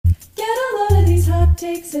these hot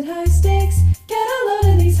takes at high stakes. Get a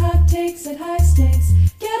load of these hot takes at high stakes.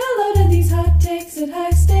 Get a load of these hot takes at high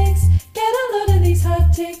stakes. Get a load of these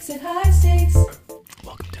hot takes at high stakes.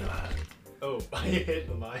 Welcome to Oh, I hit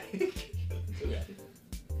the mic. okay.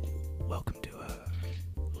 Welcome to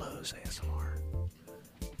Lowe's ASMR.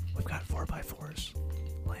 We've got 4x4s,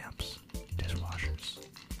 lamps, dishwashers,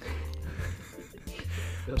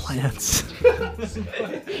 plants.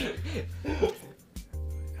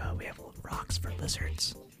 We have rocks for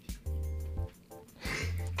lizards.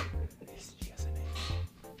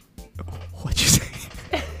 What'd you say?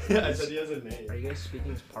 I said he has a name. Are you guys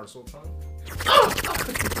speaking parcel tongue?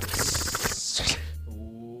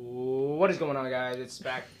 What is going on, guys? It's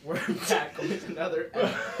back. We're back with another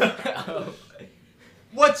episode.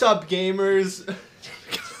 What's up, gamers?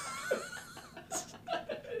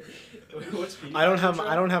 What's PewDiePie I don't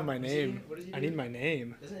have my What name. does he I do? need my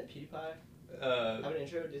name. Isn't it PewDiePie? Have an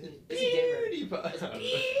intro?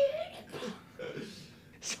 PewDiePie.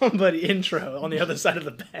 Somebody intro on the other side of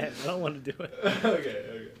the bed. I don't want to do it.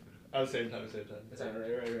 Okay. At the same time. It's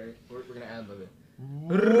right. We're gonna ad-lib it.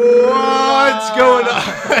 What's going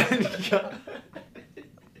on?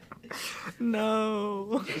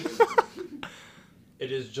 No.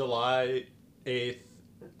 It is July 8th,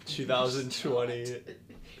 2020.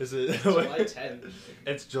 Is it? July 10th.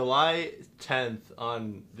 It's July 10th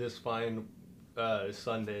on this fine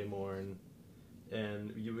Sunday morning,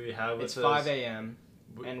 and we have with It's us 5 a.m.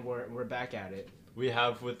 and we're back at it. We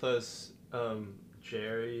have with us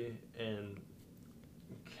Jerry and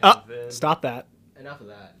Oh, Kevin. stop that. Enough of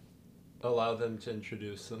that. Allow them to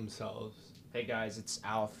introduce themselves. Hey guys, it's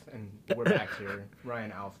Alf, and we're back here.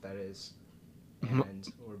 Ryan Alf, that is. And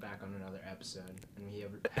we're back on another episode. And we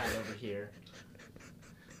have had over here.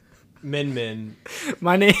 Min.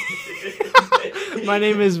 My name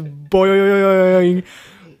is Boing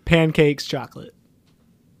Pancakes Chocolate.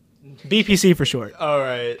 BPC for short. All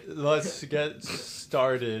right, let's get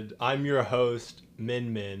started. I'm your host,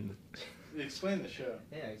 Min. Explain the show.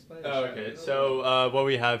 Yeah, explain the Oh, show. okay. So what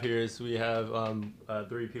we have here is we have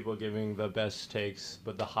three people giving the best takes,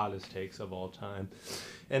 but the hottest takes of all time,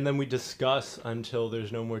 and then we discuss until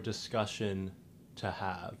there's no more discussion to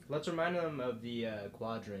have. Let's remind them of the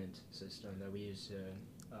quadrant system that we use to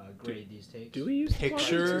grade these takes. Do we use the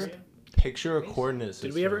quadrant system? Picture a coordinate system.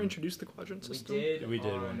 Did we ever introduce the quadrant We system? did. We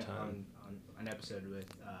did on, one time. on an episode with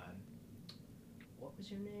what was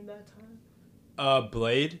your name that time?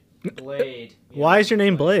 Blade, Blade. Why is your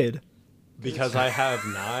name Blade? because I have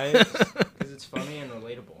knives, Because it's funny and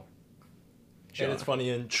relatable. and it's funny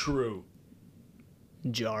and true,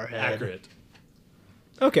 Jarhead. accurate.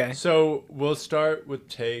 Okay. So we'll start with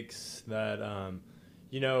takes that,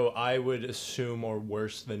 I would assume are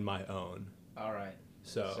worse than my own. All right.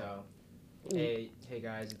 So Hey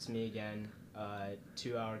guys, it's me again.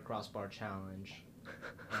 2-hour crossbar challenge,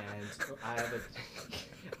 and I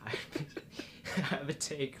have a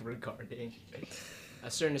take regarding a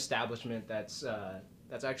certain establishment that's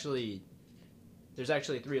actually there's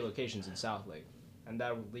actually 3 locations in Southlake, and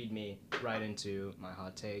that will lead me right into my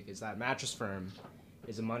hot take. Is that Mattress Firm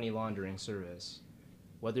is a money laundering service,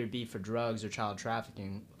 whether it be for drugs or child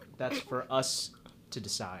trafficking. That's for us to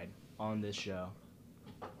decide on this show.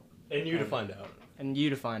 and you to find out. And you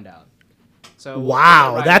to find out. So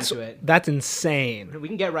Wow, we'll get right into it. that's insane. We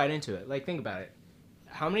can get right into it. Like, think about it.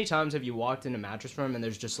 How many times have you walked in a Mattress Firm and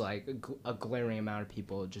there's just like a glaring amount of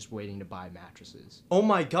people just waiting to buy mattresses? Oh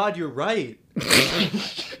my God, you're right.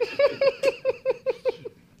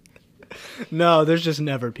 No, there's just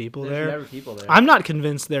never people There's there. never people there. I'm not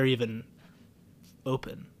convinced they're even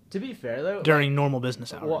open To be fair though, during normal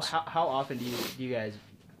business hours. well, how often do you guys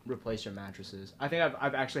replace your mattresses? I think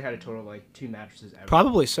I've actually had a total of like 2 mattresses ever.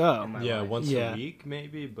 Probably so. in my Yeah, life. once Yeah. a week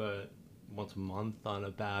maybe, but once a month on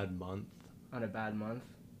a bad month, On a bad month.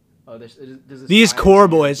 Oh, does this These guy- core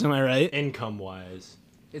boys, am I right? income wise.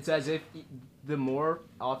 It's as if the more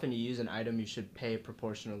often you use an item, you should pay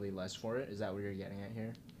proportionally less for it. Is that what you're getting at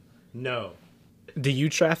here? No. Do you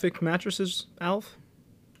traffic mattresses, Alf?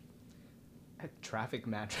 Traffic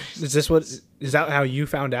mattress. Is that how you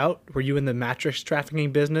found out? Were you in the mattress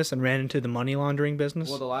trafficking business and ran into the money laundering business?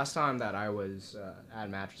 Well, the last time that I was at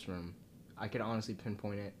Mattress Room, I could honestly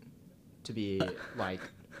pinpoint it to be like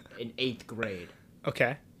in 8th grade.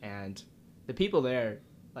 Okay. And the people there,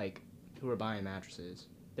 like, who are buying mattresses,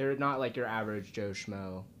 they're not like your average Joe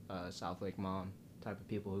Schmo, South Lake mom type of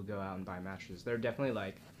people who go out and buy mattresses. They're definitely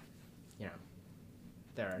like,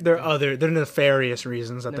 They're nefarious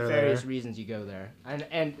reasons that nefarious they're reasons you go there.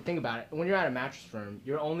 And think about it. When you're at a Mattress Firm,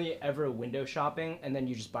 you're only ever window shopping, and then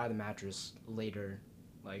you just buy the mattress later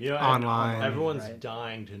like You know, Online. Everyone's right?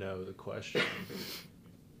 dying to know the question.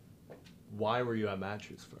 Why were you at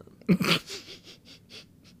Mattress Firm?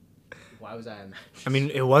 Why was I at I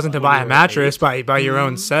mean, it wasn't to When buy you a were mattress 8? by your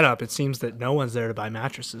own setup. It seems that no one's there to buy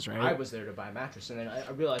mattresses, right? I was there to buy a mattress, and then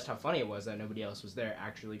I realized how funny it was that nobody else was there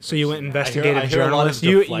actually. So you went purchasing investigative I hear a lot of journalist.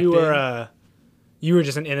 deflecting. You were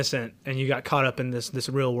just an innocent, and you got caught up in this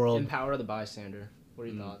real that. world. Empower the bystander. What are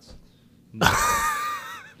your thoughts?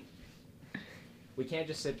 We can't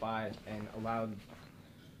just sit by and allow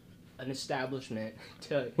an establishment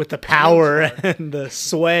to With the power Our- and the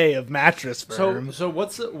sway of mattress So, firms.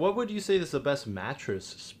 what would you say is the best mattress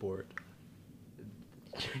sport?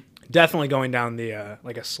 Definitely going down the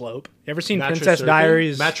like a slope. You ever seen Mattress Princess surfing?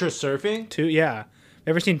 Diaries Mattress surfing? 2? Yeah.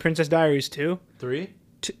 Ever seen Princess Diaries 2? 3?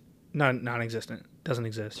 No, non-existent. Doesn't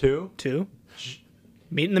exist. 2? 2.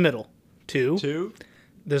 Meet in the middle. 2. 2?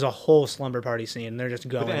 There's a whole slumber party scene. They're just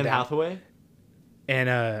going With Anne down. Hathaway?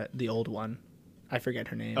 And the old one. I forget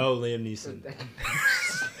her name. Oh, Liam Neeson.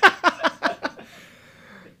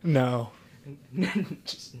 No.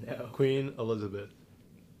 Just no. Queen Elizabeth.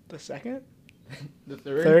 The second? The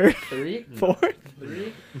third? Third? Three? Fourth?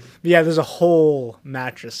 Three? Yeah, there's a whole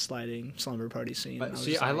mattress sliding slumber party scene. But was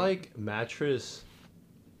see, just I like mattress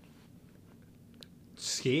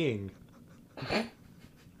skiing.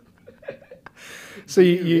 So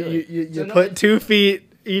you Really? you So no, put it's- 2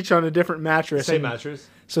 feet each on a different mattress. Same and- mattress.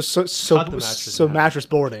 So Cut the mattress in half. mattress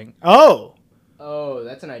boarding. Oh, Oh,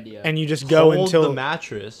 that's an idea. and you just go hold until the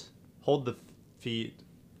mattress. Hold the feet.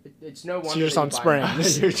 It's no wonder so you're just that on you buy springs.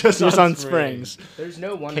 mattresses. You're just Just on on springs. There's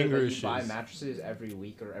no wonder Kangaroo that you buy shoes. mattresses every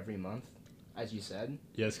week or every month, as you said.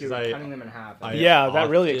 Yes, You're because cutting them in half. I Yeah, that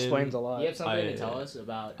really often explains a lot. Do you have something I- to tell us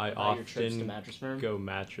about your trips to often Mattress Firm? go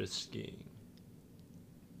mattress skiing.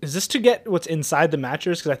 Is this to get what's inside the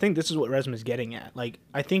mattress? Because I think this is what Resma's getting at. Like,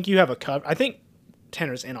 I think you have a cover. I think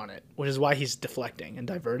Tanner's in on it, which is why he's deflecting and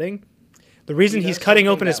diverting. The reason He he's knows cutting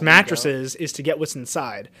something open his that we don't. mattresses is to get what's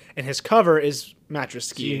inside, and his cover is mattress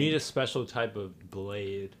So skiing. you need a special type of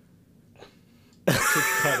blade to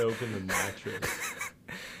cut open the mattress.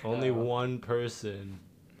 Only one person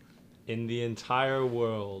in the entire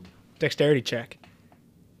world dexterity check.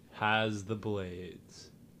 has the blades.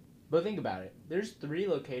 But think about it. There's 3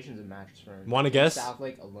 locations of Mattress Firm. Wanna in guess? South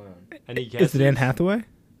Lake alone. Any guesses? Is it Anne Hathaway?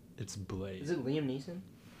 It's blade. Is it Liam Neeson?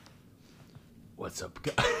 What's up,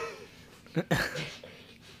 guys?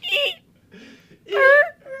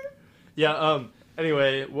 Yeah.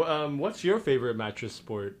 Anyway, what's your favorite mattress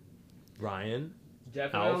sport, Ryan?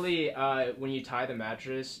 Definitely when you tie the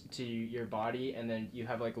mattress to your body and then you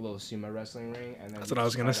have like a little sumo wrestling ring and then That's you what I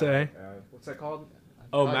was just gonna try to, say. what's that called?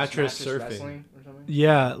 Oh, Just mattress surfing. wrestling or something?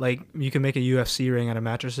 Yeah, like you can make a UFC ring out of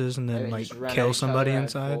mattresses and then And like just run at kill each somebody other at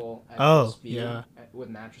inside. at Oh, speed yeah. with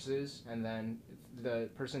mattresses, and then the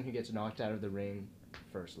person who gets knocked out of the ring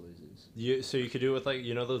first loses. So you could do it with like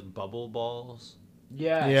those bubble balls.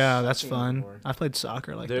 Yeah, Yeah, I've that's seen that fun. before. I played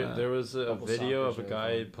soccer like there, that. there was a Bubble video of soccer's a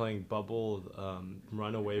really guy fun. playing bubble,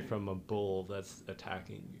 run away from a bull that's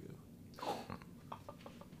attacking you.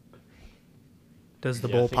 Does the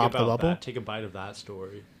Yeah, bull think pop the about bubble? that. Take a bite of that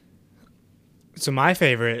story. So my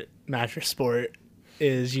favorite mattress sport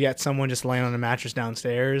is you got someone just laying on a mattress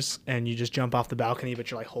downstairs and you just jump off the balcony, but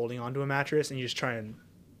you're like holding onto a mattress and you just try and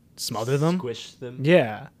smother them. Squish them.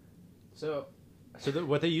 Yeah. So So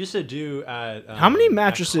what they used to do at How many at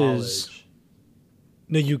mattresses- college,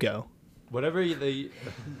 No, you go. whatever they.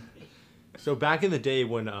 So back in the day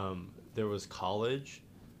when there was college,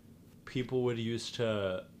 people would used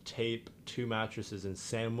to tape 2 mattresses and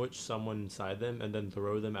sandwich someone inside them and then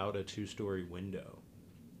throw them out a 2-story window.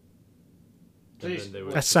 And Jeez, then they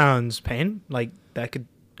would That sounds pain. Like that could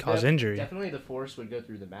cause injury. Definitely the force would go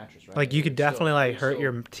through the mattress, right? Like you It could would still- definitely it like would hurt still-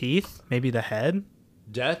 your teeth, maybe the head.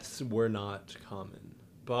 Deaths were not common,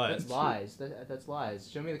 but That's lies. That's lies.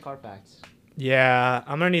 Show me the Carfax. Yeah,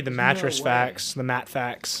 I'm gonna need the There's no mattress way. facts, the mat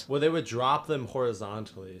facts. Well, they would drop them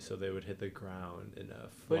horizontally, so they would hit the ground in a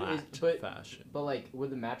flat fashion. But like, would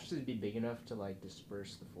the mattresses be big enough to like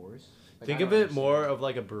disperse the force? Like, Think I of don't it more understand. of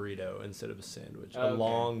like a burrito instead of a sandwich. Oh, A okay.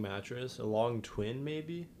 long mattress, a long twin,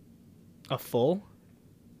 maybe. A full?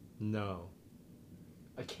 No,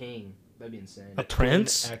 A king. That'd be insane. A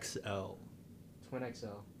prince? Twin XL. Twin XL.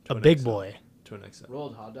 A Twin big XL. boy. Twin XL.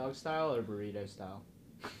 Rolled hot dog style or burrito style?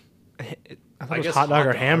 I I thought it was guess hot dog hot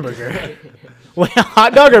or dog. hamburger. Wait,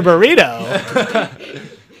 hot dog or burrito?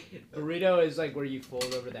 Burrito is like where you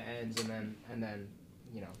fold over the ends and then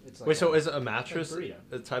it's like. Wait, so is a mattress burrito.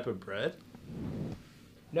 a type of bread?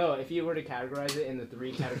 No, if you were to categorize it in the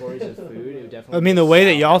 3 categories of food, it would definitely. I mean, be the way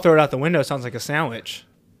that salad. y'all throw it out the window sounds like a sandwich.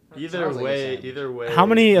 Either Sounds like a way, sandwich. either way. How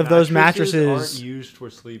many of those mattresses- aren't used for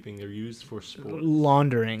sleeping? They're used for sports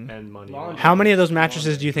Laundering. and money. Laundering. How many of those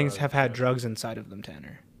mattresses do you think Drugs, have had yeah. drugs inside of them,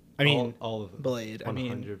 Tanner? I mean, all of them. Blade. I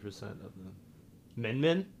mean, 100% of them.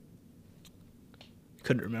 Min.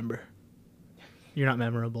 couldn't remember. You're not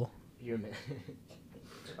memorable. You're Min.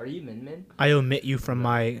 Are you Min Min? I omit you from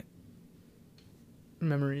my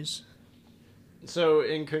memories. So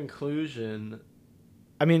in conclusion,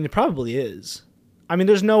 I mean, it probably is. I mean,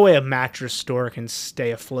 there's no way a mattress store can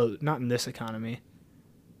stay afloat. Not in this economy.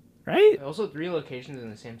 Right? Also, 3 locations in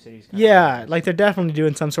the same city. Yeah, like they're definitely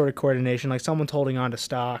doing some sort of coordination. Like someone's holding on to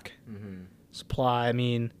stock, Mm-hmm. supply. I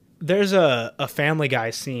mean, there's a Family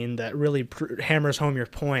Guy scene that really hammers home your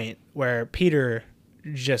point where Peter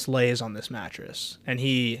just lays on this mattress and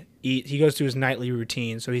he goes through his nightly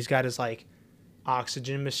routine. So he's got his like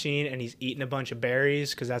oxygen machine and he's eating a bunch of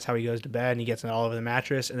berries because that's how he goes to bed, and he gets it all over the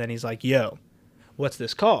mattress, and then he's like, yo, what's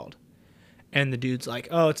this called? And the dude's like,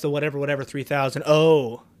 oh, it's the whatever 3000.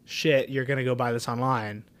 Oh shit, you're gonna go buy this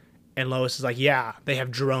online. And Lois is like, yeah, they have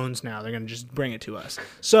drones now, they're gonna just bring it to us.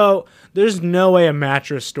 So there's no way a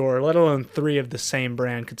mattress store, let alone 3 of the same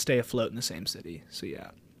brand, could stay afloat in the same city. So yeah,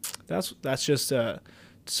 that's just to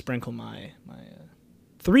sprinkle my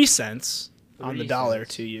 3 cents on the 3 dollar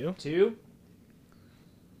cents. to you. 2?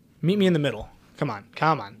 Meet me in the middle. Come on.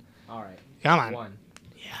 All right. Come on. 1.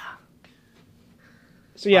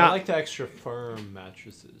 So yeah, I like the extra firm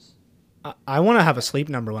mattresses. I want to have a sleep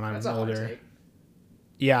number when I'm That's a hot older. take.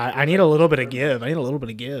 Yeah, I need a little bit of give. You need a little bit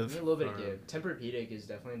of give. Firm. Tempur-Pedic is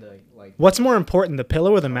definitely the like. What's more important, the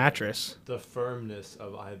pillow or the mattress? The firmness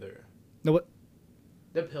of either. The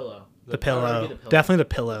pillow. The I pillow. would argue the pillow. Definitely the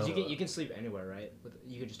pillow. 'Cause You can sleep anywhere, right?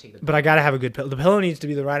 You could just take the. But I gotta have a good pillow. The pillow needs to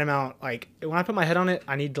be the right amount. Like when I put my head on it,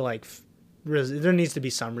 I need to like. There needs to be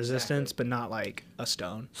some resistance, but not like a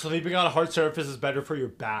stone. Sleeping on a hard surface is better for your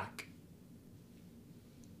back.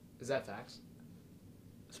 Is that facts?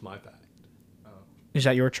 It's my fact. Oh, Is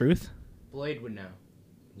that your truth? Blade would know.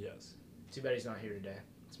 Yes. Too bad he's not here today.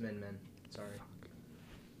 It's Min. Sorry.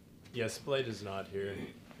 Yes, Blade is not here.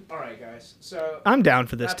 All right, guys. So I'm down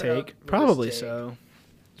for this Wrap it up take. with Probably this take. so. what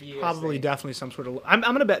do you guys Probably think? definitely some sort of. I'm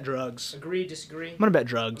gonna bet drugs. Agree, disagree. I'm gonna bet Let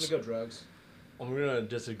drugs. me go drugs. I'm gonna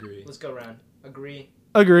disagree. Let's go around. Agree.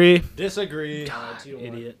 Agree. Disagree. 2 to 1.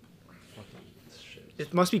 Idiot. Shit.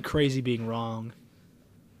 It must be crazy being wrong.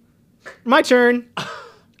 My turn.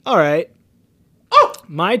 All right. Oh!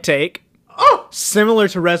 My take, Oh! similar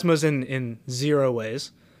to Resma's in 0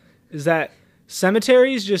 ways, is that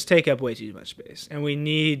cemeteries just take up way too much space, and we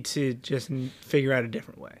need to just figure out a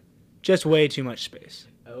different way. Just way too much space.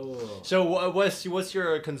 Oh. So what's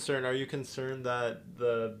your concern? Are you concerned that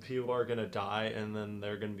the people are gonna die and then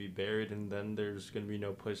they're gonna be buried and then there's gonna be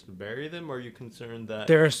no place to bury them? Or are you concerned that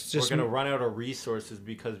There's just we're gonna run out of resources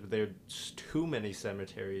because there's too many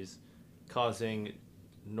cemeteries, causing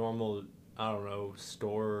normal, I don't know,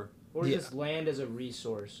 store. Or Yeah. just land as a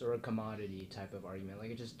resource or a commodity type of argument. Like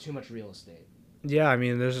it's just too much real estate. Yeah, I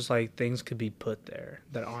mean, there's just like things could be put there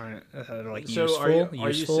that aren't that are like So useful. are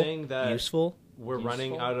you saying that useful? we're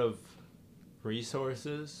running Useful? out of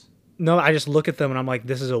resources? No, I just look at them and I'm like,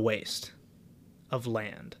 this is a waste of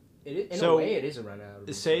land. In So, a way, it is a run out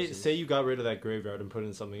of Say resources. you got rid of that graveyard and put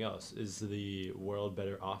in something else. Is the world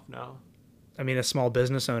better off now? I mean, a small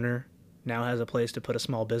business owner now has a place to put a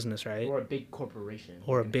small business, right? Or a big corporation.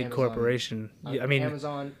 Or a Like big Amazon- corporation. I mean,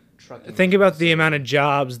 Amazon trucking. think about the amount of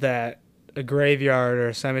jobs that a graveyard or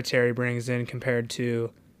a cemetery brings in compared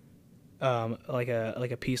to like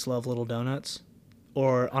a Peace Love Little Donuts,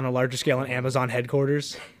 or on a larger scale an Amazon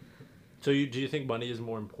headquarters. So do you think money is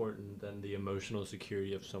more important than the emotional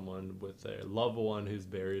security of someone with a loved one who's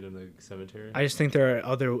buried in a cemetery? I just think there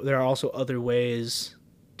are also other ways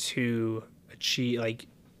to achieve, like,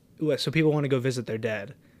 so people want to go visit their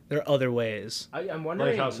dead. There are other ways. I'm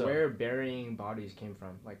wondering how so? where burying bodies came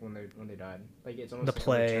from, like when they died. Like it's almost The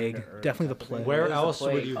like a return plague. to Earth Definitely type the of thing. plague. Where What is the else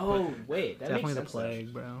would plague? you Oh wait, that Definitely the makes sense.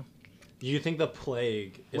 plague, bro. Do you think the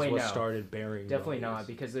plague is Wait, what no. started burying Definitely bodies? not,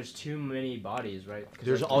 because there's too many bodies, right? 'Cause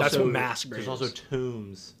There's like, also That's what mass there's graves. also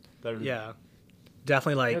tombs that are Yeah,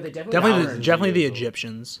 definitely like No, they definitely definitely the burned videos.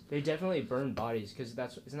 Egyptians. they definitely burn bodies because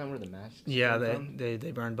isn't that where the masks Yeah, come from? they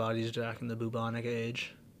burned bodies back in the bubonic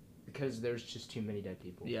age. Because there's just too many dead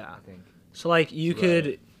people. Yeah. I think. So like you Right.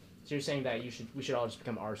 could. So you're saying that we should all just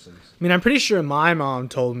become arsons? I mean, I'm pretty sure my mom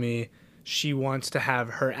told me she wants to have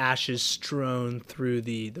her ashes strewn through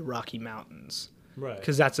the Rocky Mountains right.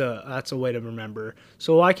 because that's a way to remember.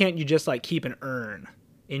 So why can't you just like keep an urn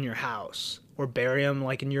in your house or bury them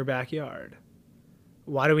like in your backyard?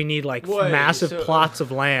 Why do we need like Wait, massive so- plots of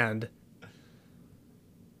land?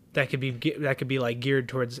 that could be like geared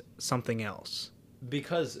towards something else.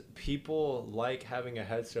 Because people like having a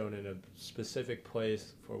headstone in a specific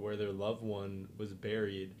place for where their loved one was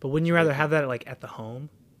buried. But wouldn't you rather have that like at the home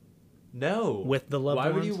No. with the loved Why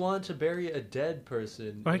ones? would you want to bury a dead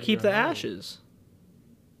person? Or in keep your the home? ashes?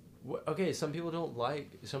 Okay, some people don't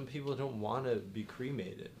want to be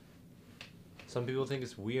cremated. Some people think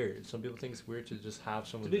it's weird. Some people think it's weird to just have To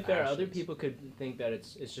someone's be fair, ashes. other people could think that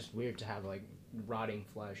it's just weird to have like rotting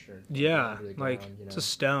flesh or Yeah, under the like ground, you it's know? a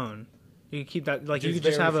stone. You could keep that like There's you could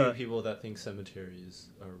just have very a. few people that think cemeteries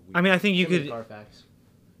are weird. I mean, I think you Give me could. Carfax.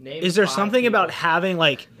 Name Is there 5 something people about having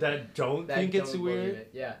like? that don't that think it's don't believe weird.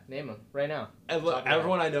 it. Yeah, name them right now.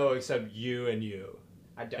 Everyone I know except you and you.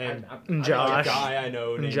 And And Josh. A guy I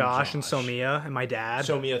know And named Josh and Somia and my dad.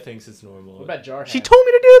 Somia thinks it's normal. What about Jarhead? She told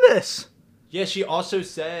me to do this. Yeah, she also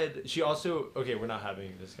okay, we're not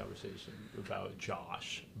having this conversation about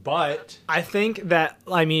Josh, but I think that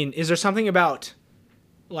is there something about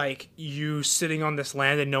like you sitting on this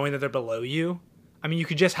land and knowing that they're below you? I mean, you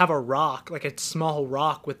could just have a rock, like a small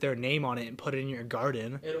rock with their name on it, and put it in your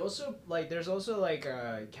garden. It also there's also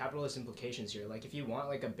capitalist implications here. Like if you want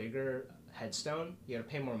like a bigger headstone, you gotta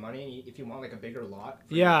pay more money. If you want like a bigger lot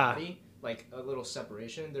for your Yeah. body, like a little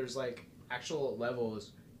separation, there's like actual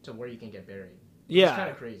levels to where you can get buried. Yeah, It's kind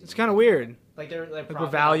of crazy. It's kind of weird. Like they're like we're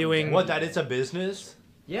profiting valuing- off what? of That it's a business?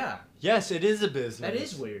 Yeah, Yes, it is a business. that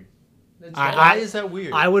is weird. That's Why is that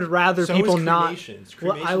weird? I would rather So people is not. cremations.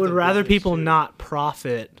 Well, I Cremation's would a rather business, people too. not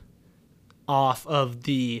profit off of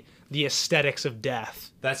the aesthetics of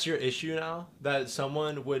death. That's your issue now? That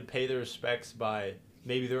someone would pay their respects by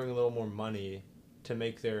maybe throwing a little more money to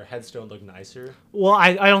make their headstone look nicer? Well,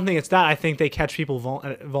 I don't think it's that. I think they catch people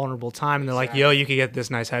at a vulnerable time, and they're like, "Yo, you could get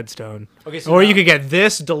this nice headstone, Okay, so or now- you could get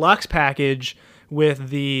this deluxe package with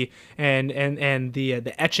the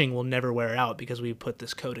the etching will never wear out because we put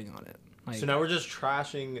this coating on it." Like, So now we're just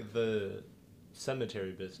trashing the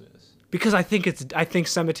cemetery business. because I think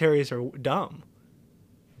cemeteries are dumb.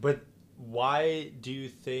 But why do you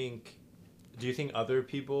think other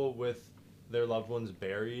people with their loved ones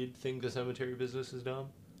buried think the cemetery business is dumb?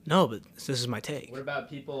 No, but this is my take, What about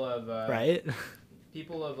people of right?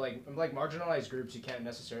 people of like marginalized groups who can't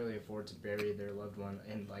necessarily afford to bury their loved one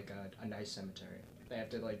in like a nice cemetery? They have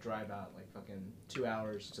to like drive out like fucking 2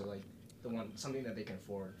 hours to like something that they can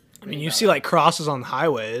afford. I mean, you see like crosses on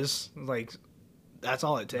highways, like that's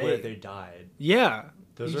all it takes. Where they died. Yeah,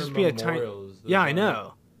 Those You are just be a tiny- memorials. Those yeah, I aren't-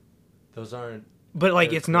 know. Those aren't... But like,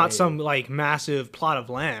 They're it's not great. some like massive plot of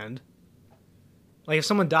land. Like, if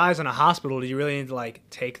someone dies in a hospital, do you really need to like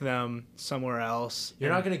take them somewhere else?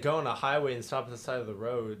 You're not going to go on a highway and stop at the side of the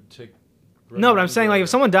road to... No, but I'm saying like, remember- if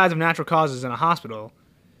someone dies of natural causes in a hospital,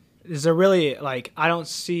 is there really like I don't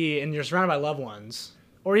see, and you're surrounded by loved ones,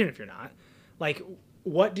 or even if you're not, like,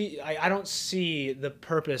 what do you, I don't see the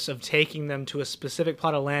purpose of taking them to a specific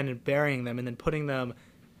plot of land and burying them, and then putting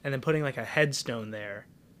like a headstone there.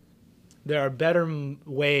 There are better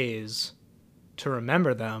ways to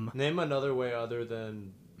remember them. Name another way other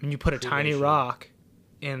than... And you put a tiny Cremation. rock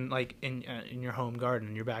in your home garden,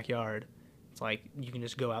 in your backyard. It's like you can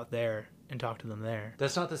just go out there and talk to them there.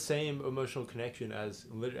 That's not the same emotional connection as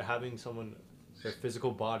having someone, their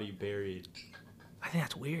physical body buried. I think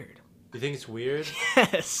that's weird. You think it's weird?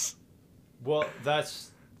 Yes. Well,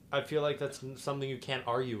 I feel like that's something you can't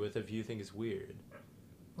argue with if you think it's weird.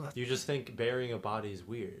 Well, You just think burying a body is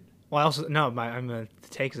weird. Well, I also no. The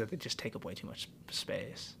take is that they just take up way too much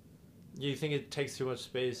space. You think it takes too much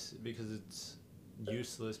space because it's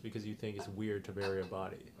useless because you think it's weird to bury a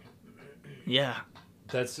body. Yeah.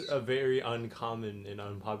 That's a very uncommon and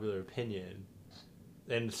unpopular opinion.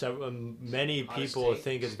 And many people Honesty.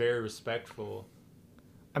 think it's very respectful.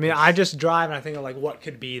 I mean, I just drive and I think of like what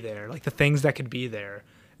could be there, like the things that could be there,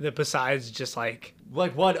 that besides just like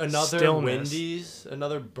Like what? Another Stillness. Wendy's?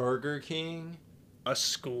 Another Burger King? a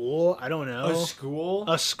school. I don't know. A school?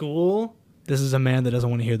 A school. This is a man that doesn't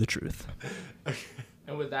want to hear the truth.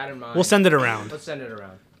 And with that in mind, We'll send it around. Let's send it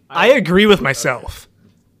around. I agree with myself.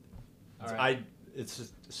 All right. It's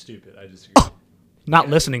just stupid. I disagree. Not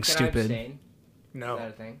Can I- listening, can I stupid. abstain? Is No. that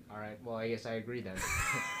a thing? All right. Well, I guess I agree then.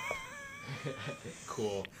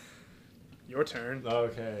 Cool. Your turn.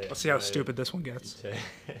 Okay. Let's see how Right. stupid this one gets.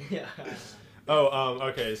 Yeah.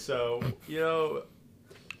 Okay, so,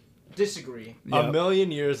 Disagree. Yep. a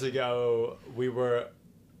million years ago, we were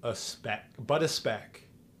a speck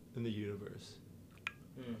in the universe.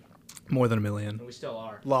 More than a million. And we still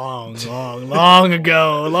are. Long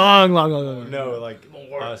ago. Long. No, like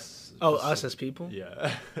More. us. Oh, us as people?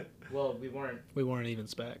 Yeah. Well, we weren't We weren't even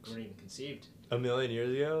specs. even conceived. A million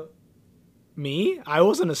years ago? Me? I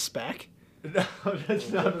wasn't a speck. No, that's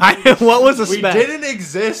not. What was a We spec? didn't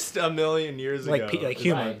exist a million years Like ago. pe- like is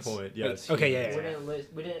my humans. point. Yes. Okay, humans. yeah, yeah.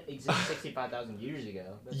 We didn't exist 65,000 years ago.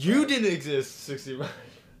 That's You right. didn't exist 60.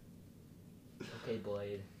 Okay,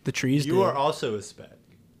 Blade. The trees. You did. are also a spec.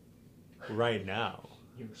 Right now.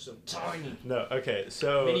 You were so tiny. No. Okay.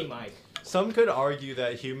 So. Mini Mike. Some could argue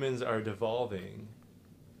that humans are devolving.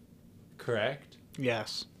 Correct.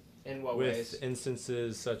 Yes. In what With ways?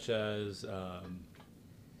 instances such as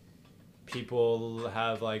people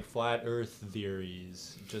have like flat Earth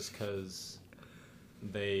theories just because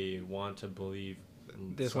they want to believe.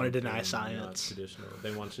 In They just want to deny something not science. Traditional.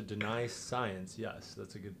 They want to deny science. Yes,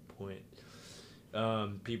 that's a good point.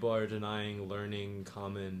 People are denying learning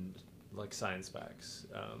common like science facts,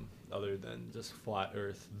 other than just flat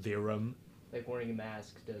Earth theorem. Like wearing a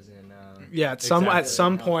mask doesn't. Yeah. At Exactly.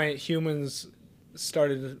 some point, humans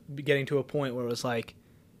started getting to a point where it was like,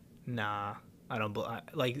 nah, I don't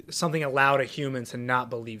like something allowed a human to not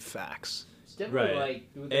believe facts. It's definitely Right. like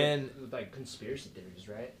with, And- with like conspiracy theories,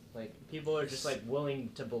 right? Like people are just like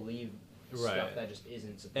willing to believe Right. stuff that just isn't.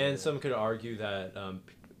 And supported. some could argue that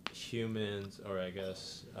humans, or I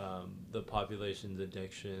guess the population's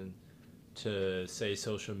addiction to, say,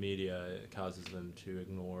 social media causes them to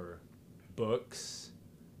ignore books,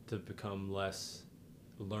 to become less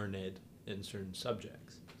learned in certain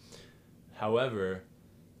subjects. However,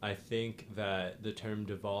 I think that the term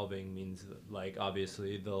devolving means, like,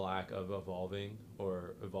 obviously the lack of evolving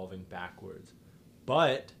or evolving backwards.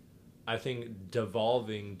 But I think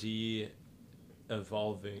devolving,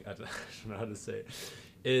 evolving, I don't know how to say it,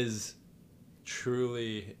 is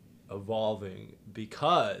truly evolving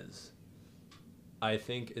because I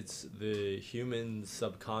think it's the human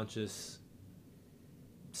subconscious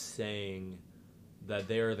saying that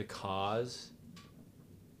they are the cause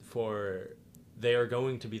they are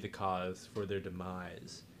going to be the cause for their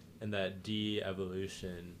demise, and that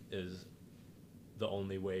de-evolution is the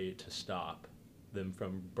only way to stop them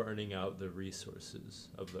from burning out the resources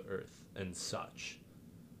of the earth and such.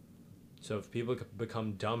 So if people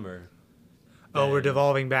become dumber... Oh, we're then-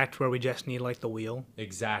 devolving back to where we just need like the wheel.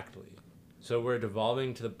 Exactly. So we're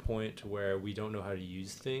devolving to the point to where we don't know how to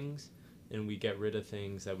use things, and we get rid of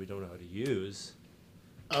things that we don't know how to use.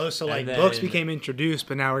 Oh, so like And books then- became introduced,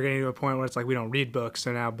 but now we're getting to a point where it's like we don't read books,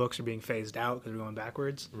 so now books are being phased out because we're going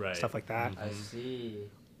backwards. Right. Stuff like that. I see.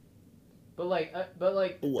 But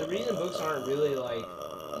the reason books aren't really like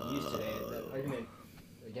used today, the argument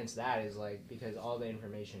against that is like because all the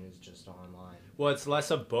information is just online. Well, it's less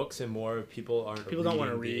of books and more of people aren't People don't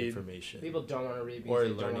wanna reading the read. information. People don't want to read or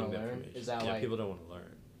because they don't learning want the to learn. information. Is that yeah, like? people don't want to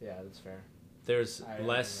learn. Yeah, that's fair. There's I don't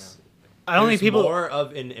less... I don't think there's people. more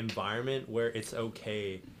of an environment where it's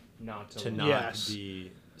okay Not to, to learn. not Yes.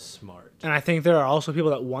 be smart. And I think there are also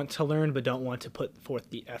people that want to learn but don't want to put forth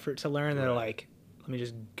the effort to learn. They're Right. like, let me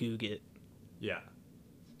just Goog it. Yeah.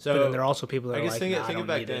 But So then there are also people that I are guess like, think nah, I of don't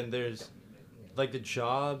back need then. it. There's like the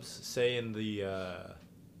jobs, say in the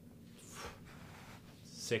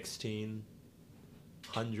 1600s,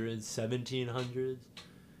 1700s.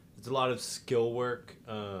 It's a lot of skill work,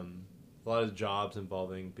 a lot of jobs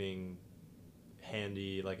involving being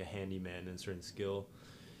handy, like a handyman in a certain skill.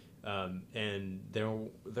 And there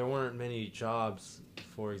weren't many jobs,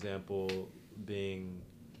 for example, being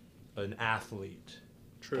an athlete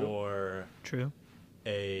or True.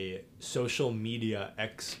 a social media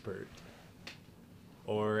expert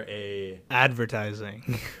or a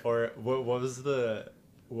Advertising. or what was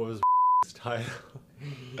title?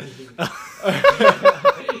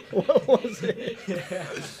 What was it?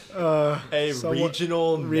 A Someone-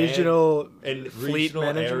 regional Regional and fleet regional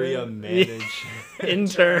manager? area manager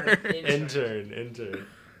intern. intern.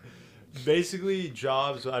 Basically,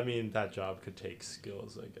 jobs. I mean, that job could take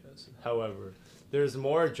skills, I guess. However, there's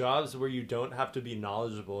more jobs where you don't have to be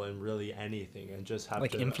knowledgeable in really anything and just have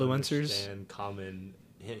Like to influencers? understand common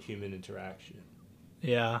human interaction.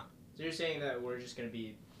 Yeah. So you're saying that we're just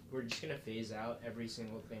gonna phase out every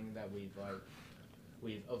single thing that we've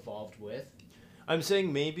evolved with? I'm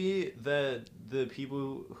saying maybe that the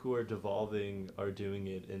people who are devolving are doing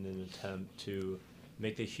it in an attempt to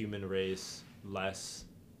make the human race less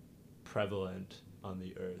prevalent on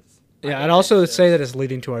the earth. Yeah, think I'd also that's say just- that it's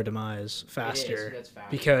leading to our demise faster. That's faster.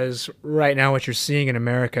 Because right now what you're seeing in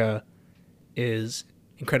America is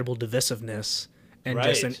incredible divisiveness and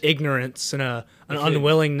just an Right. ignorance and an If it-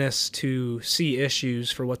 unwillingness to see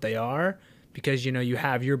issues for what they are, because you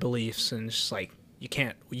have your beliefs and it's just like you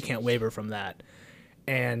can't waver from that.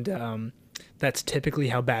 And that's typically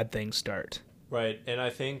how bad things start. Right, and I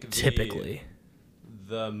think Typically.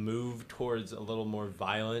 the move towards a little more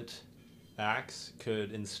violent acts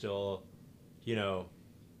could instill,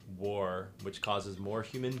 war, which causes more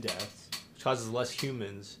human deaths, which causes less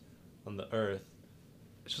humans on the earth,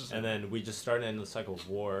 and then we just start an endless cycle of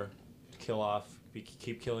war, kill off, we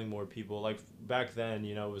keep killing more people. Like back then,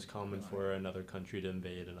 you know, it was common for another country to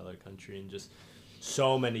invade another country, and just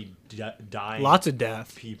so many dying. Lots of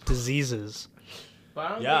death, people. diseases.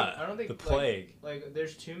 But I don't think the plague. Like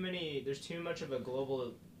there's too much of a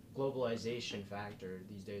globalization factor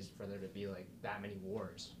these days for there to be like that many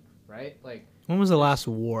wars, right? Like When was the last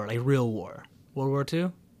war, like real war? World War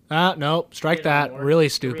II? Nope. Strike Vietnam that. War. Really Korean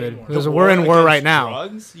stupid. War. Because The we're in war against right now.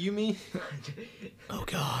 Drugs, you mean? Oh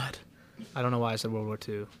God. I don't know why I said World War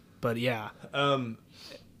II, but yeah, Um,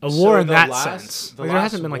 a So war in the that last- sense. the Like, there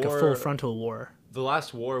hasn't last been like a war- full frontal war. the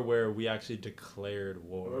last war where we actually declared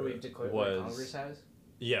war where we've declared was what Congress has.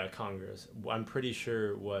 yeah, Congress. I'm pretty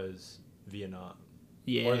sure was Vietnam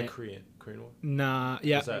Yeah. or the Korean War. Nah.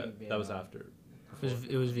 Yeah. Was that was Vietnam. after.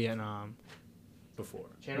 It was Vietnam. Before.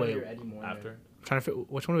 Channel Wait, your Eddie Moore. After. I'm trying to figure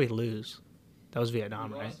which one did we lose. That was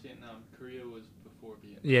Vietnam, We right? lost Vietnam. Korea was before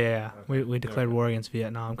Vietnam. Yeah. Okay. We declared Okay. war against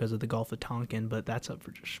Vietnam because of the Gulf of Tonkin, but that's up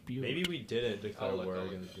for dispute. Maybe we didn't declare I'll look, war I'll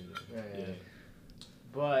look. against Vietnam. Yeah.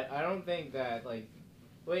 But I don't think that like.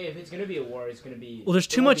 Wait, if it's gonna be a war, it's gonna be. Well, there's it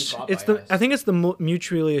too won't be much. fought It's by the. us. I think it's the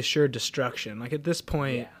mutually assured destruction. Like at this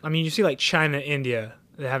point, Yeah. I mean, you see like China, India,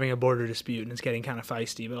 they're having a border dispute and it's getting kind of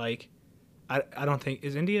feisty. But like, I don't think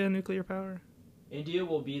is India a nuclear power? India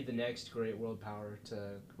will be the next great world power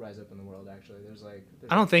to rise up in the world. Actually, there's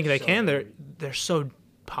I don't think they so can. many- They're so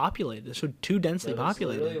populated. They're so too densely Bro, it's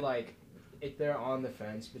populated. literally like, if they're on the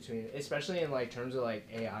fence between, especially in like terms of like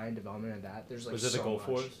AI and development and that. There's like Was it the so Gulf much.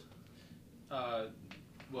 Wars?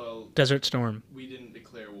 Well, Desert Storm. we didn't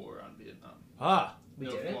declare war on Vietnam. Ah, We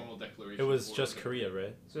No didn't. formal declaration. it was of war just on Korea,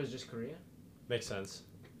 right? So it's just Korea. Makes sense,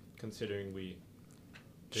 considering we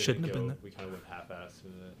didn't Shouldn't have been there. We kind of went half-assed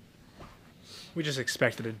with it. We just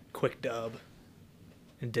expected a quick dub.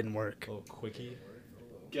 It didn't work. A little quickie.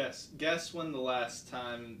 Guess when the last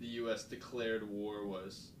time the U.S. declared war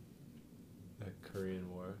was. The Korean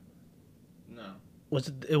War. No.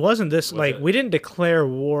 It wasn't this Was like it? we didn't declare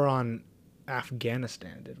war on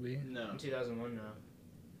Afghanistan, did we? No. In 2001, no.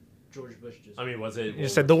 George Bush just. I mean, was it? You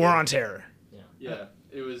just said the war on terror. Yeah.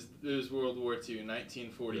 It was World War II,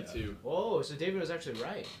 1942. Whoa! So David was actually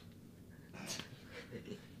right.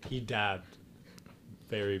 He dabbed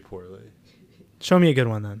very poorly. Show me a good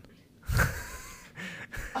one then.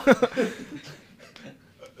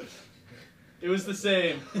 It was the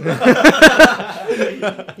same.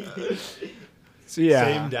 So yeah,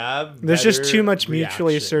 Same dab. there's just better too much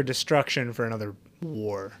mutually reaction. assured destruction for another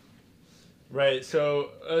war. Right. So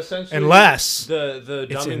essentially, Unless the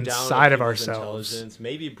it's dumbing down inside of people's ourselves. intelligence.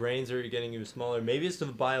 Maybe brains are getting even smaller. Maybe it's the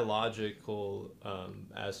biological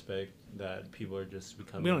aspect that people are just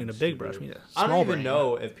becoming. We don't need a big super- brush. We need a I small don't even brain.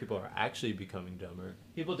 know if people are actually becoming dumber.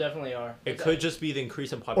 People definitely are. It could just be the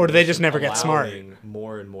increase in population, Or do they just never get smart? allowing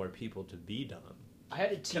more and more people to be dumb. I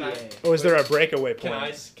had a TA. Can I- Or is there a breakaway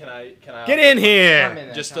point? Can I? Get in here! Comment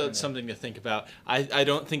that, Just comment that. something to think about. I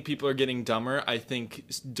don't think people are getting dumber. I think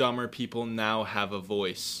dumber people now have a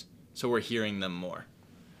voice, so we're hearing them more.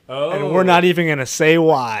 Oh, And we're not even gonna say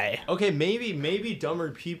why. Okay, maybe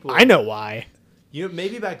dumber people. I know why. You know,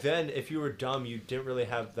 maybe back then, if you were dumb, you didn't really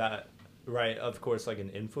have that right. Of course, like an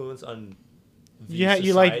influence on the Yeah,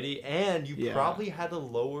 you, like- society, and you Yeah. probably had a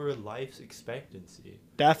lower life expectancy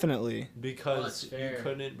Definitely. because that's you fair.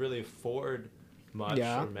 couldn't really afford much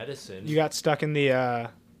Yeah. for medicine. You got stuck in the.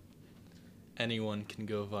 Anyone can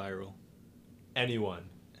go viral. Anyone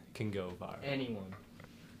can go viral. Anyone.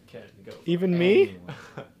 Can go. Even me? Anyone.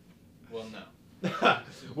 Well, no. Viral.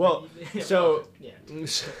 Well, so Yeah.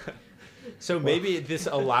 so maybe this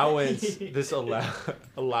allowance,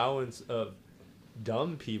 allowance of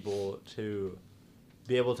dumb people to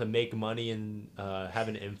be able to make money and have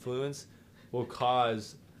an influence will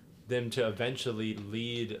cause them to eventually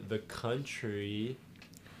lead the country.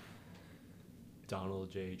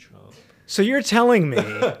 Donald J. Trump. So you're telling me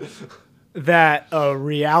that a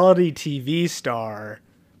reality TV star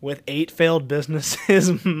with 8 failed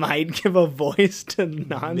businesses might give a voice to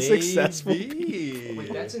non-successful people? Maybe.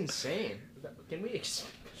 Wait, that's insane. Can we?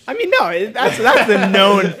 I mean, no, that's the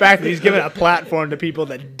known fact that he's given a platform to people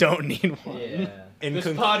that don't need one. Yeah. In This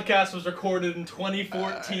con- podcast was recorded in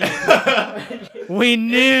 2014. We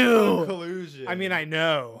knew. conclusion. I mean, I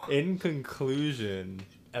know. In conclusion,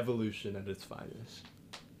 evolution at its finest.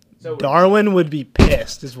 So Darwin would be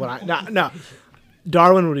pissed, is what I. No.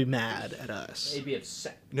 Darwin would be mad at us. maybe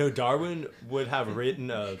upset. No, Darwin would have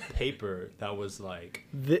written a paper that was like,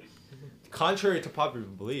 The- contrary to popular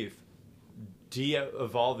belief,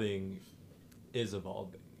 de-evolving is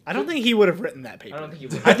evolving. I don't think he would have written that paper. I don't think he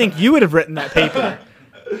would. I think you would have written that paper,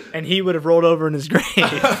 and he would have rolled over in his grave.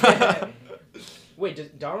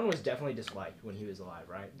 Wait, Darwin was definitely disliked when he was alive,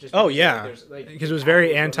 right? Just Oh because, yeah, there's, because it was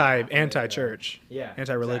very Catholic women, anti-church, yeah,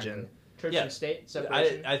 anti-religion. exactly. Church Yeah. and state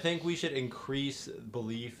separation. I think we should increase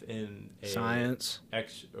belief in Science.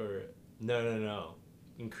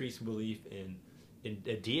 increase belief in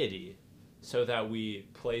a deity, so that we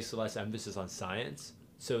place less emphasis on science,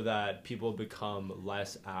 so that people become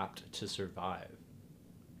less apt to survive,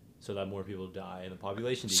 so that more people die and the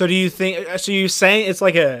population. So do you think? So you saying it's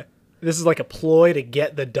like this is like a ploy to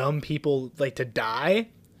get the dumb people like to die?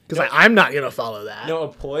 Because No. I'm not gonna follow that. No, a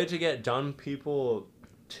ploy to get dumb people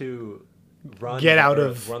to run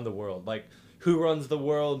run the world. Like, who runs the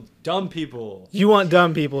world? Dumb people. You want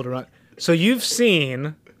dumb people to run. So you've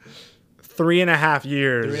seen 3.5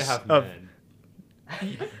 years 3.5 of men.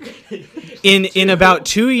 in about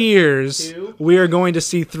 2 years. Two? We are going to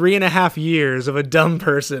see 3.5 years of a dumb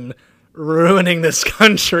person ruining this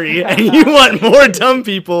country, and you want more dumb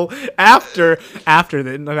people after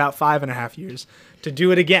in about 5.5 years to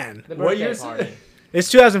do it again. The What birthday year is party. it? It's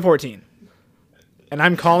 2014, and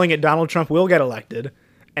I'm calling it Donald Trump will get elected,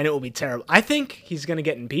 and it will be terrible. I think he's going to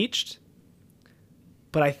get impeached,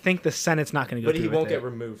 but I think the Senate's not going to go But through he with won't it. get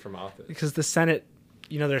removed from office. Because the Senate,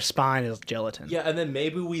 their spine is gelatin. Yeah, and then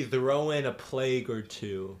maybe we throw in a plague or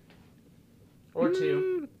two. Or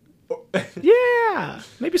two. Yeah,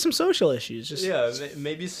 maybe some social issues. Just, Yeah,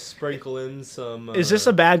 maybe sprinkle in some. Is this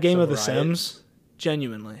a bad game some of The riots. Sims?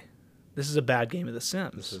 Genuinely, this is a bad game of The This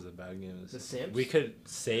Sims. is a bad game. The Sims? We could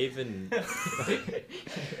save and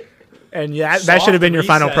And yeah, that Soft should have been your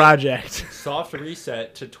final reset. project. soft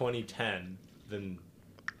reset to 2010. Then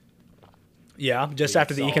Yeah, just Yeah,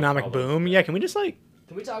 after the solve economic problems. boom. Yeah, can we just like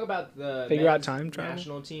Can we talk about the Figure out men's time travel?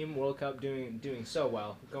 national team World Cup doing so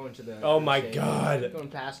well, going to the Oh group my stages, God. going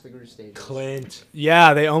past the group stages. Clint.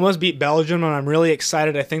 Yeah, they almost beat Belgium, and I'm really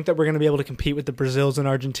excited. I think that we're going to be able to compete with the Brazils and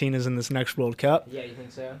Argentinas in this next World Cup. Yeah, you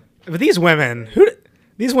think so? But these women,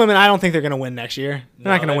 I don't think they're going to win next year. They're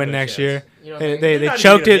No, not going they to win have no next chance. year. You don't They think? they, They're they not even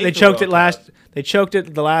choked gonna it. They make the choked it World last. Cup. They choked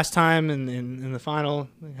it the last time in the final.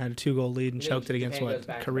 They had a 2-goal lead and You think choked it against Japan goes what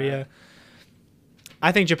back to Korea. back?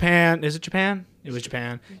 I think Japan. Is it Japan? It was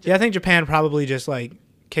Japan. Yeah, I think Japan probably just like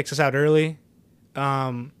kicks us out early. Yeah,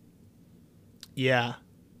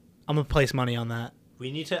 I'm gonna place money on that.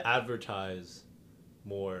 We need to advertise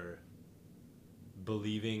more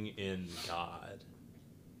believing in God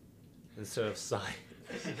instead of science.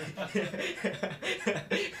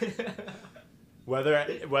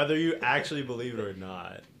 Whether you actually believe it or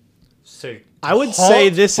not. So I would say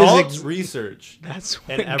this is halt ex- research. That's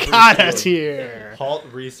In what every got field. us here. Halt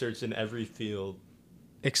research in every field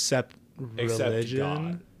Except except religion.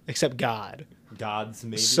 God. Except God. Gods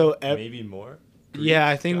maybe So maybe more. Yeah,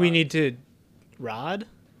 I think we God. need to. Rod?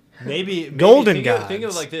 Maybe Golden think of it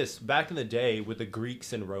gods. like this. Back in the day with the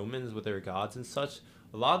Greeks and Romans with their gods and such,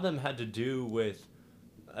 a lot of them had to do with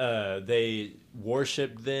they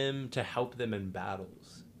worshipped them to help them in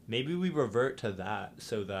battles. Maybe we revert to that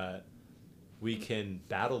so that we can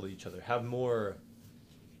battle each other, have more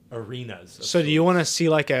arenas. of So do you sorts. want to see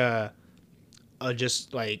like a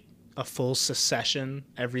just like a full secession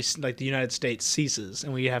like the United States ceases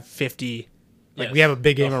and we have 50 we Yes, have a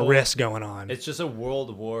big the game of whole- risk going on. It's just a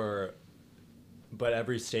world war, but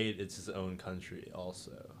every state it's its own country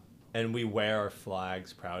also. And we wear our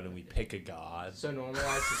flags proud and we pick a god. So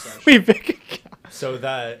normalize secession. We pick a god. So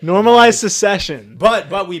that Normalize secession.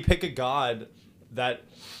 But we pick a god that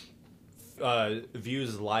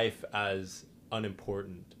views life as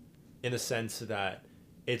unimportant, in the sense that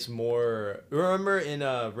it's more. Remember in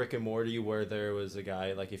Rick and Morty where there was a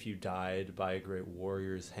guy like if you died by a great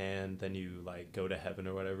warrior's hand, then you like go to heaven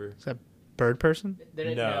or whatever. Is that bird person?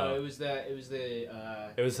 No. It was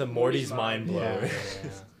the It was a Morty's mind blower.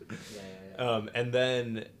 Yeah. And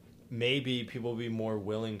then maybe people will be more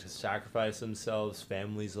willing to sacrifice themselves.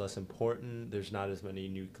 Families less important. There's not as many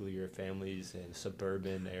nuclear families in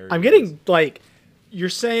suburban areas. I'm getting like you're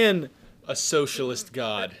saying A socialist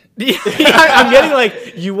god. I'm getting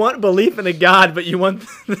like you want belief in a god, but you want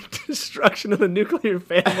the destruction of the nuclear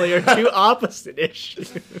family are two opposite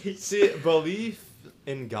issues. See, belief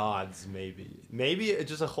in gods, maybe it's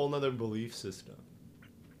just a whole nother belief system.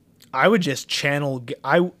 I would just channel.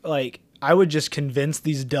 I would just convince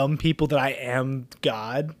these dumb people that I am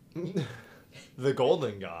God, The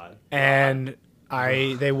golden god. and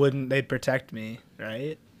they'd protect me,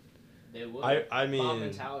 right? They would. I mean- mob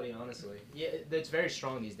mentality, honestly. Yeah, it's very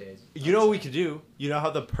strong these days. You know what we could do? You know how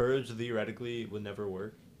the purge theoretically would never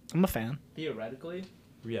work? I'm a fan. Theoretically,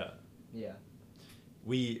 Yeah. yeah.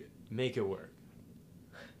 We make it work.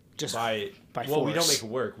 Just by force. we don't make it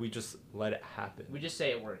work. We just let it happen. We just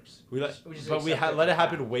say it works. We let, we just but we accept let it for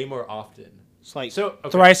happen fact. way more often. It's like So okay.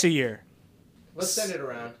 thrice a year. Let's send it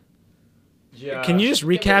around. Yeah. Can you just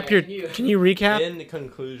recap your? Can you recap? In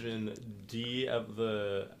conclusion,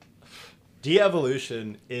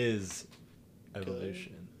 de-evolution is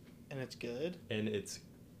evolution, And it's good. and it's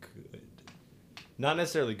good. Not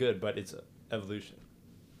necessarily good, but it's evolution.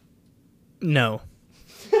 No.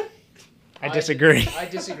 I disagree. I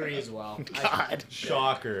disagree as well. God.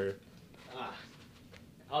 Shocker.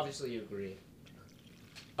 Obviously, you agree.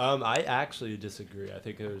 I actually disagree. I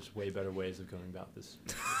think there's way better ways of going about this.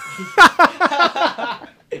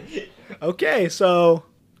 Okay, so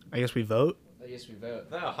I guess we vote. I guess we vote.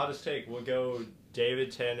 No, hottest take. We'll go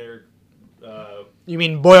David Tanner. You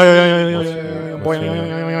mean boy?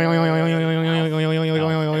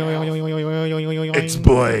 It's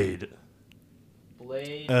Blade.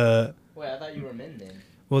 Blade. Wait, I thought you were Min then.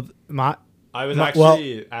 Well, my I was My-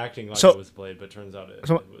 actually acting like so- it was Blade, but turns out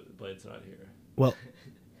Blade's not here. well.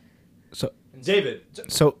 David,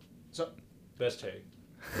 So best take.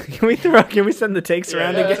 can we send the takes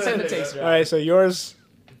around Yeah, again? send the takes All right, so yours.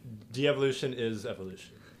 De-evolution is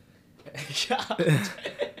evolution.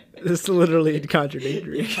 This is literally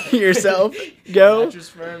contradictory. Yourself. Go. Mattress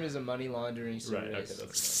Firm is a money laundering Right. Okay.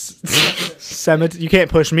 service. That's You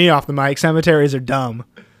can't push me off the mic. Cemeteries are dumb.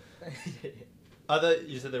 I thought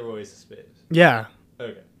you said there were waste of space. Yeah.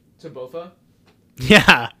 Okay. To Bofa?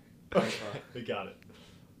 Yeah. We got it.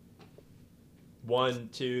 1,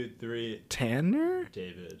 2, 3. Tanner?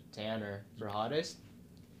 David. Tanner for hottest.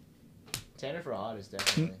 Tanner for hottest,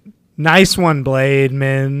 definitely. Nice one, Blade,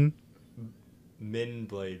 man. Min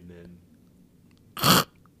Blade Min.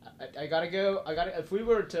 I gotta go. If we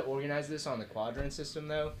were to organize this on the quadrant system,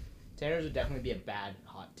 though, Tanner's would definitely be a bad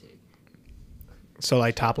hot take. So,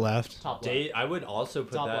 like, top left. Top left. I would also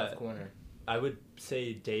put Top that. left corner. I would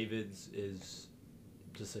say David's is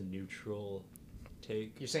just a neutral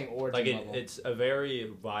take. You're saying origin Like level. it's a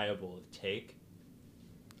very viable take.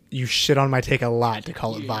 You shit on my take a lot to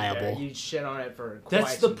call it You- viable. You shit on it for quite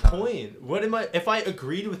That's the some time. point. What am I? If I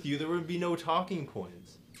agreed with you, there would be no talking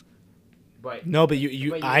points. But No, but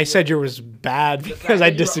But I said yours was bad fact because that I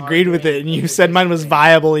you were disagreed with it, arguing and you over said mine was disagreeing.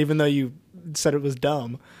 viable even though you said it was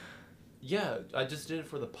dumb. Yeah, I just did it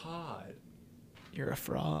for the pod. You're a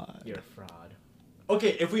fraud. you're a fraud.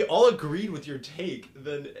 Okay, if we all agreed with your take,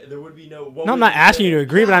 then there would be no. No, I'm not asking you to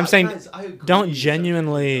agree, but I'm saying guys, I agree. don't That's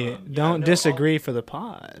genuinely, yeah, don't no, disagree for the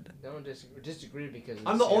pod. Don't disagree because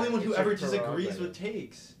I'm the it's only your- one who it's ever your disagrees prerogative. with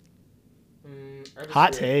takes. I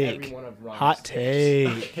Hot disagree with take. every one of Ron's Hot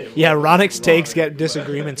takes. take. Okay, Yeah, well, Ronix takes Ron- get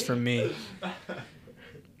disagreements from me.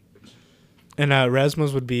 And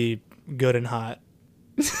Resma's would be good and hot.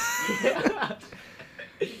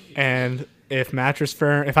 And if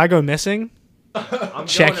I go missing, I'm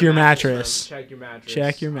Check going to your mattress mattress. room. Check your mattress.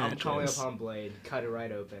 Check your I'm calling mattress. upon Blade. Cut it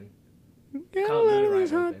right open. get a Cut me load of right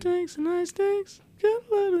these hot open. takes and high stakes. Get a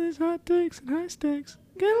load of these hot takes and high stakes.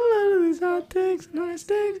 Get a load of these hot takes and high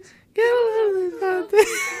stakes. Get a load of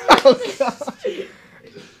these hot takes.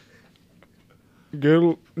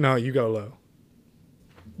 No, you go low.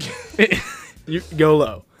 You go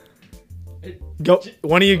low. Go.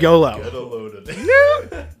 One of you go low. Get a load of it.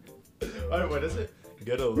 No. Alright, what is it?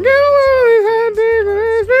 Get a load Get a load of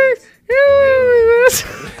these hot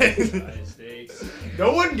takes and high stakes. Get a load of these. Mistakes.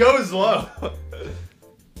 No one goes low.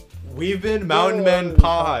 We've been Mountain Men Get a load of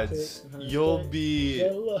Pods. these hot takes. You'll be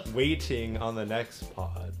Get a load. waiting on the next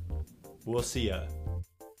pod. We'll see ya.